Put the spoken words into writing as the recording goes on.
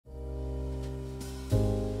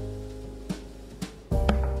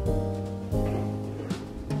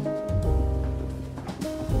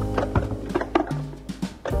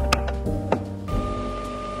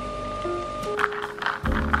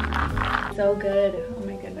so good. Oh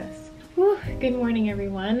my goodness. Whew. Good morning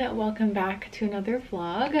everyone. Welcome back to another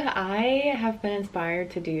vlog. I have been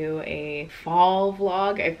inspired to do a fall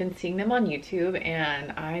vlog. I've been seeing them on YouTube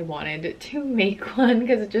and I wanted to make one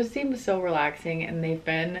because it just seems so relaxing and they've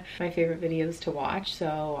been my favorite videos to watch.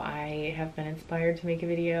 So I have been inspired to make a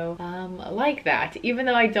video like that, even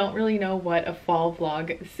though I don't really know what a fall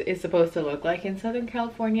vlog is supposed to look like in Southern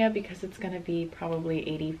California because it's going to be probably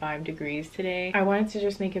 85 degrees today. I wanted to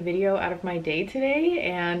just make a video out of my day today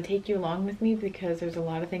and take you along with me because there's a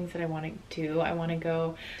lot of things that I want to do. I want to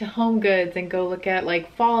go to Home Goods and go look at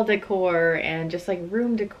like fall decor and just like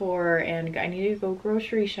room decor, and I need to go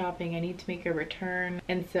grocery shopping. I need to make a return,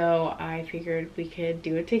 and so I figured we could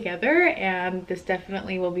do it together, and this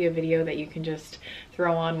definitely will be a video that you can just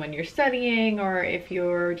throw on when you're studying, or if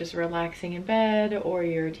you're just relaxing in bed, or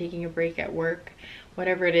you're taking a break at work.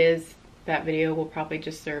 Whatever it is, that video will probably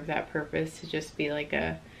just serve that purpose, to just be like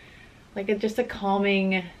a just a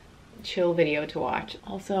calming, chill video to watch.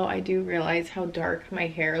 Also, I do realize how dark my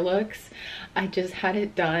hair looks. I just had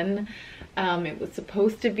it done. It was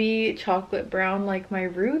supposed to be chocolate brown like my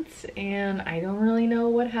roots, and I don't really know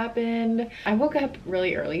what happened. I woke up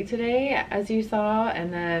really early today, as you saw,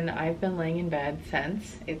 and then I've been laying in bed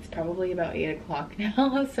since. It's probably about 8 o'clock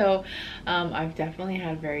now, so I've definitely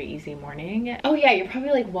had a very easy morning. Oh yeah, you're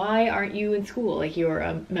probably like, why aren't you in school? Like, you're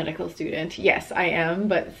a medical student. Yes, I am,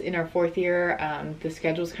 but in our 4th year, the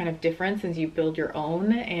schedule's kind of different since you build your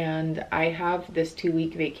own, and I have this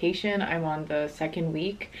 2-week vacation. I'm on the 2nd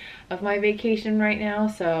week of my vacation right now,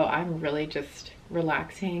 so I'm really just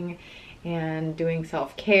relaxing and doing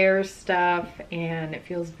self-care stuff, and it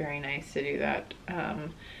feels very nice to do that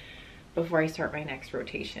before I start my next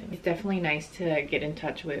rotation. It's definitely nice to get in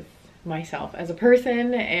touch with myself as a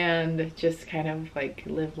person and just kind of like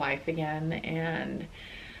live life again and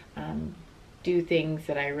do things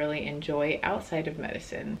that I really enjoy outside of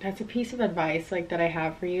medicine. That's a piece of advice like that I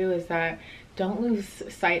have for you, is that don't lose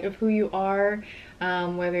sight of who you are,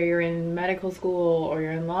 whether you're in medical school or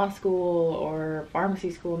you're in law school or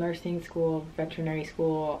pharmacy school, nursing school, veterinary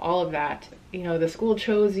school, all of that. You know, the school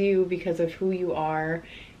chose you because of who you are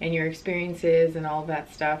and your experiences and all of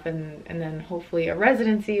that stuff, and then hopefully a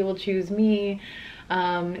residency will choose me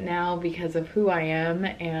now because of who I am.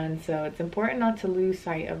 And so it's important not to lose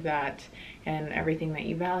sight of that and everything that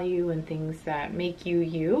you value and things that make you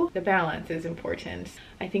you. The balance is important.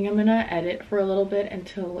 I think I'm gonna edit for a little bit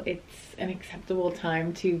until it's an acceptable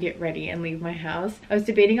time to get ready and leave my house. I was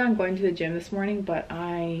debating on going to the gym this morning, but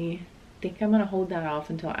I think I'm gonna hold that off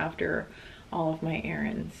until after all of my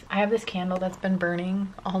errands. I have this candle that's been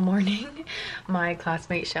burning all morning. My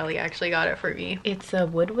classmate Shelly actually got it for me. It's a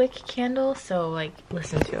wood wick candle, so like,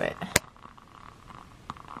 listen to it.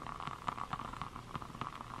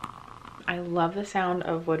 I love the sound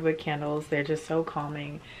of wood wick candles. They're just so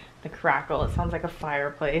calming. The crackle, it sounds like a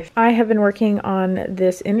fireplace. I have been working on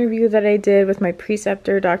this interview that I did with my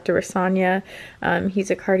preceptor, Dr. Rasanya.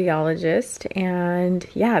 He's a cardiologist, and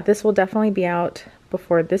yeah, this will definitely be out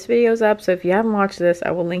before this video's up, so if you haven't watched this,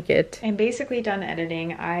 I will link it. I'm basically done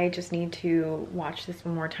editing. I just need to watch this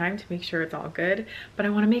one more time to make sure it's all good, but I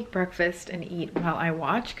want to make breakfast and eat while I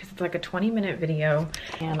watch because it's like a 20-minute video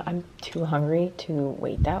and I'm too hungry to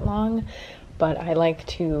wait that long, but I like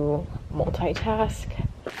to multitask.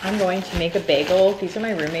 I'm going to make a bagel. These are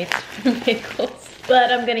my roommate's bagels,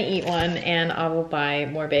 but I'm gonna eat one and I will buy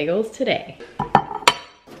more bagels today.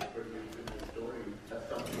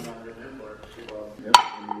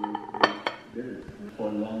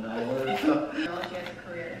 Long hours.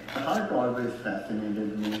 Art always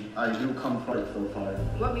fascinated me. I do come from it so far.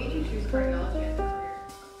 What made you choose cardiology as a career?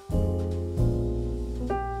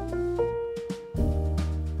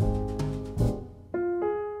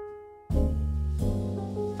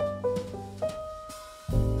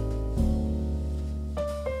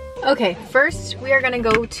 Okay, first we are gonna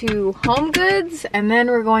go to Home Goods and then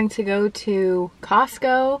we're going to go to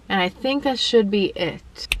Costco, and I think that should be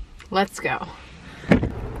it. Let's go.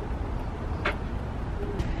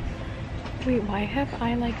 Wait, why have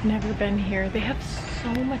I like never been here? They have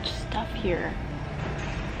so much stuff here.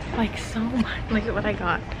 Like so much. Look at what I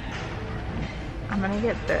got. I'm gonna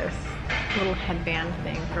get this little headband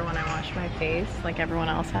thing for when I wash my face, like everyone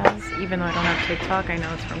else has. Even though I don't have TikTok, I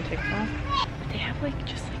know it's from TikTok. But they have like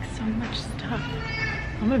just like so much stuff.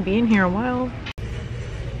 I'm gonna be in here a while.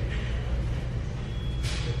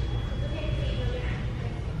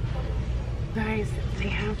 Guys, they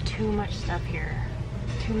have too much stuff here.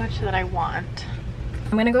 Too much that I want.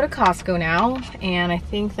 I'm gonna go to Costco now, and I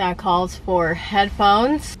think that calls for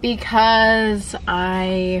headphones because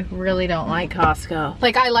I really don't like Costco.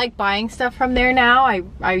 Like, I like buying stuff from there now.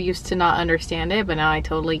 I used to not understand it, but now I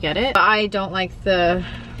totally get it. I don't like the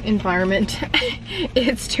environment.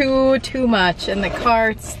 It's too much, and the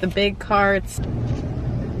carts, the big carts.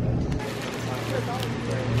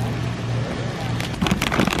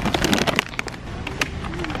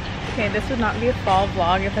 Okay, this would not be a fall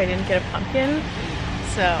vlog if I didn't get a pumpkin.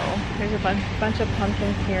 So there's a bunch of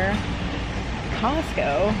pumpkins here.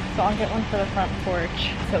 Costco, so I'll get one for the front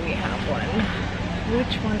porch. So we have one.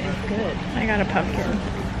 Which one is good? I got a pumpkin.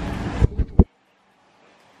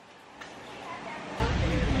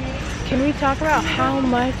 Can we talk about how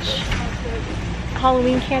much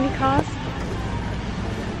Halloween candy costs?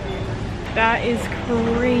 That is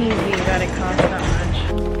crazy that it costs that much.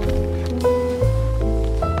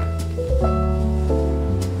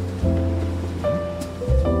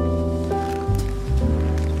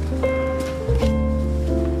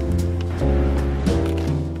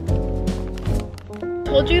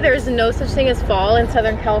 Told you there's no such thing as fall in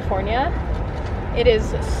Southern California. It is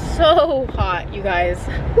so hot, you guys.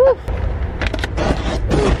 Woo.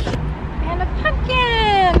 And a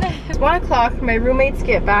pumpkin! It's 1 o'clock. My roommates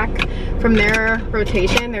get back from their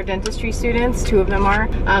rotation. They're dentistry students, 2 of them are.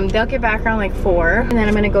 They'll get back around like 4, and then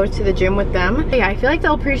I'm gonna go to the gym with them. Yeah, I feel like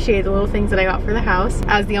they'll appreciate the little things that I got for the house.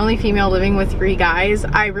 As the only female living with 3 guys,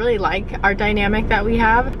 I really like our dynamic that we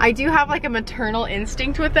have. I do have like a maternal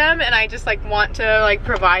instinct with them, and I just like want to like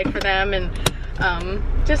provide for them and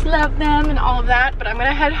just love them and all of that. But I'm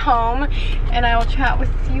gonna head home and I will chat with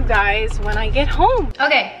you guys when I get home.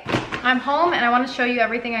 Okay, I'm home and I want to show you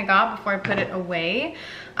everything I got before I put it away.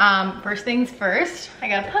 First things first, I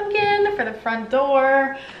got a pumpkin for the front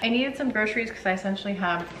door. I needed some groceries because I essentially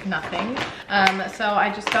have nothing. So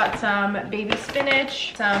I just got some baby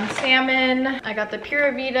spinach, some salmon. I got the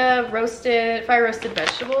Pura Vida fire roasted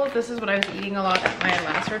vegetables. This is what I was eating a lot at my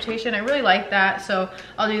last rotation. I really like that, so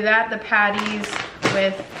I'll do that. The patties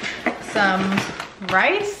with some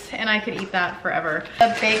rice, and I could eat that forever.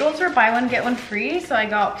 The bagels were buy one get one free, so I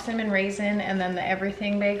got cinnamon raisin and then the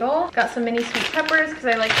everything bagel. Got some mini sweet peppers because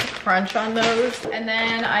I like to crunch on those, and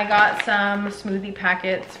then I got some smoothie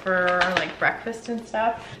packets for like breakfast and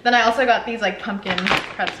stuff. Then I also got these like pumpkin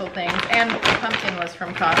pretzel things, and the pumpkin was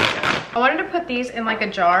from Costco. I wanted to put these in like a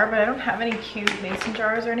jar, but I don't have any cute mason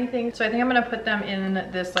jars or anything, so I think I'm gonna put them in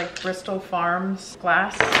this like Bristol Farms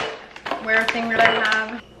glassware thing that I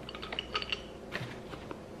have.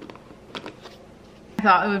 I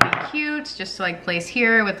thought it would be cute just to like place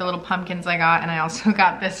here with the little pumpkins I got, and I also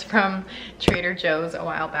got this from Trader Joe's a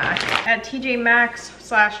while back. At TJ Maxx /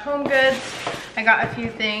 Home Goods, I got a few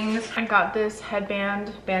things. I got this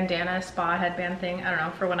bandana spa headband thing, I don't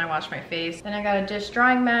know, for when I wash my face. Then I got a dish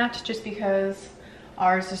drying mat just because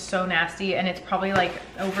ours is so nasty and it's probably like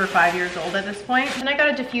over 5 years old at this point. And I got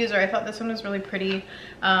a diffuser. I thought this one was really pretty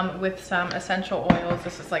with some essential oils.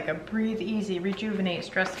 This is like a breathe easy, rejuvenate,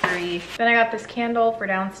 stress-free. Then I got this candle for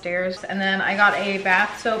downstairs, and then I got a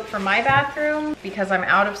bath soap for my bathroom because I'm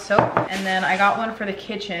out of soap. And then I got one for the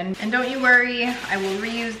kitchen. And don't you worry, I will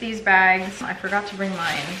reuse these bags. I forgot to bring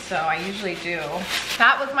mine, so I usually do.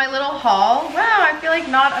 That was my little haul. Wow, I feel like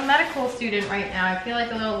not a medical student right now. I feel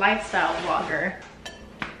like a little lifestyle vlogger.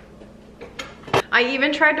 I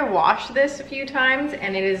even tried to wash this a few times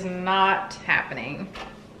and it is not happening.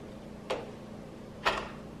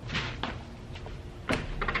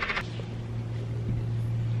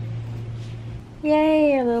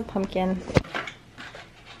 Yay, a little pumpkin.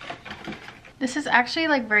 This is actually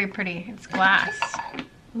like very pretty. It's glass.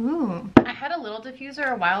 Ooh. I had a little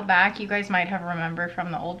diffuser a while back. You guys might have remembered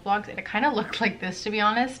from the old vlogs. It kind of looked like this, to be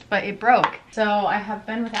honest, but it broke. So I have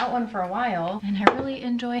been without one for a while and I really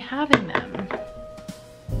enjoy having them.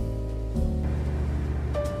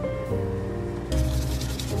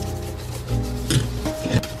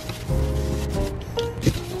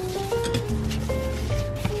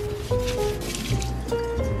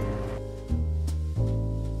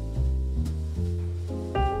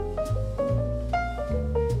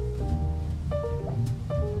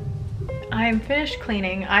 I'm finished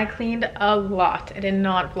cleaning. I cleaned a lot. I did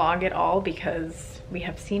not vlog at all because we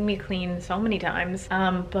have seen me clean so many times,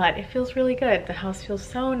 but it feels really good. The house feels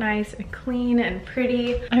so nice and clean and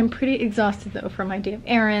pretty. I'm pretty exhausted though from my day of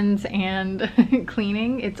errands and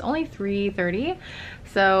cleaning. It's only 3:30,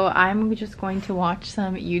 so I'm just going to watch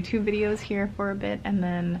some YouTube videos here for a bit, and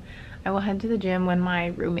then I will head to the gym when my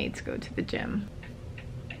roommates go to the gym.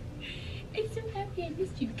 I'm so happy I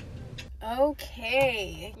missed you.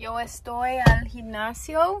 Okay, yo estoy al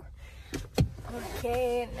gimnasio.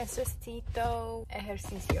 Okay, necesito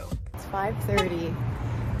ejercicio. It's 5:30,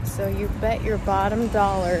 so you bet your bottom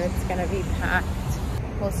dollar it's gonna be packed.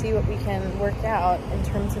 We'll see what we can work out in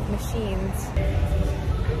terms of machines.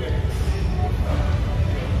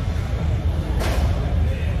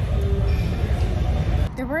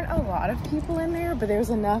 There weren't a lot of people in there, but there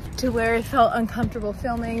was enough to where I felt uncomfortable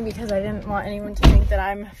filming because I didn't want anyone to think that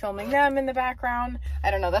I'm filming them in the background.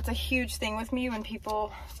 I don't know, that's a huge thing with me when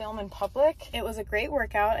people film in public. It was a great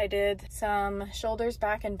workout. I did some shoulders,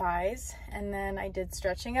 back, and buys, and then I did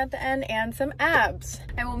stretching at the end and some abs.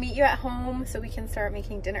 I will meet you at home so we can start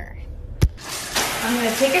making dinner. I'm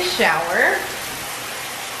gonna take a shower,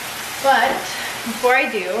 but before I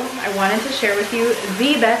do, I wanted to share with you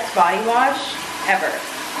the best body wash ever.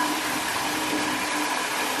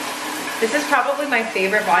 This is probably my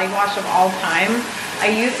favorite body wash of all time. I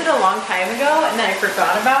used it a long time ago and then I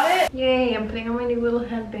forgot about it. Yay, I'm putting on my new little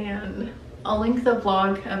headband. I'll link the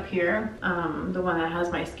vlog up here, the one that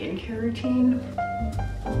has my skincare routine.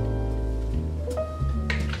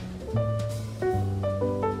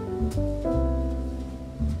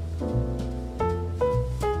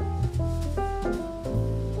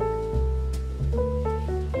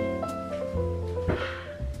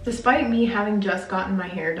 Despite me having just gotten my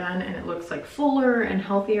hair done and it looks like fuller and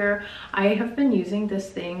healthier, I have been using this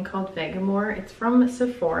thing called Vegamore. It's from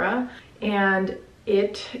Sephora, and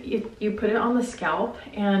you put it on the scalp,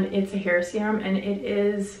 and it's a hair serum, and it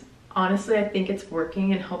is, honestly, I think it's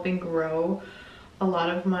working and helping grow a lot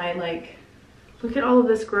of my, like, look at all of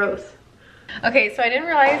this growth. Okay, so I didn't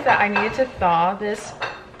realize that I needed to thaw this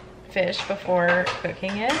fish before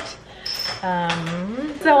cooking it.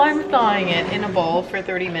 So I'm thawing it in a bowl for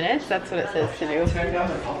 30 minutes. That's what it says to do.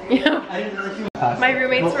 Yeah. My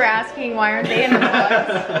roommates were asking why aren't they in the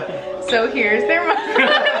vlogs? So here's their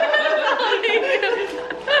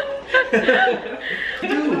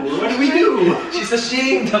What do we do? She's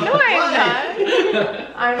ashamed of No, I'm not.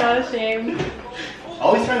 I'm not ashamed.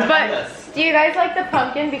 Always trying to hide us. Do you guys like the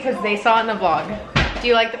pumpkin? Because they saw it in the vlog. Do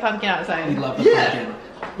you like the pumpkin outside? We love the pumpkin.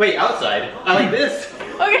 Wait, outside? I like this.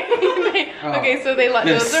 Okay, okay, so they let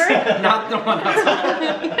those are not the one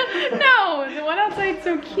outside. No, the one outside's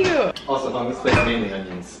so cute. Also, on this place mainly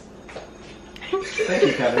onions. Thank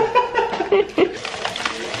you, Kevin.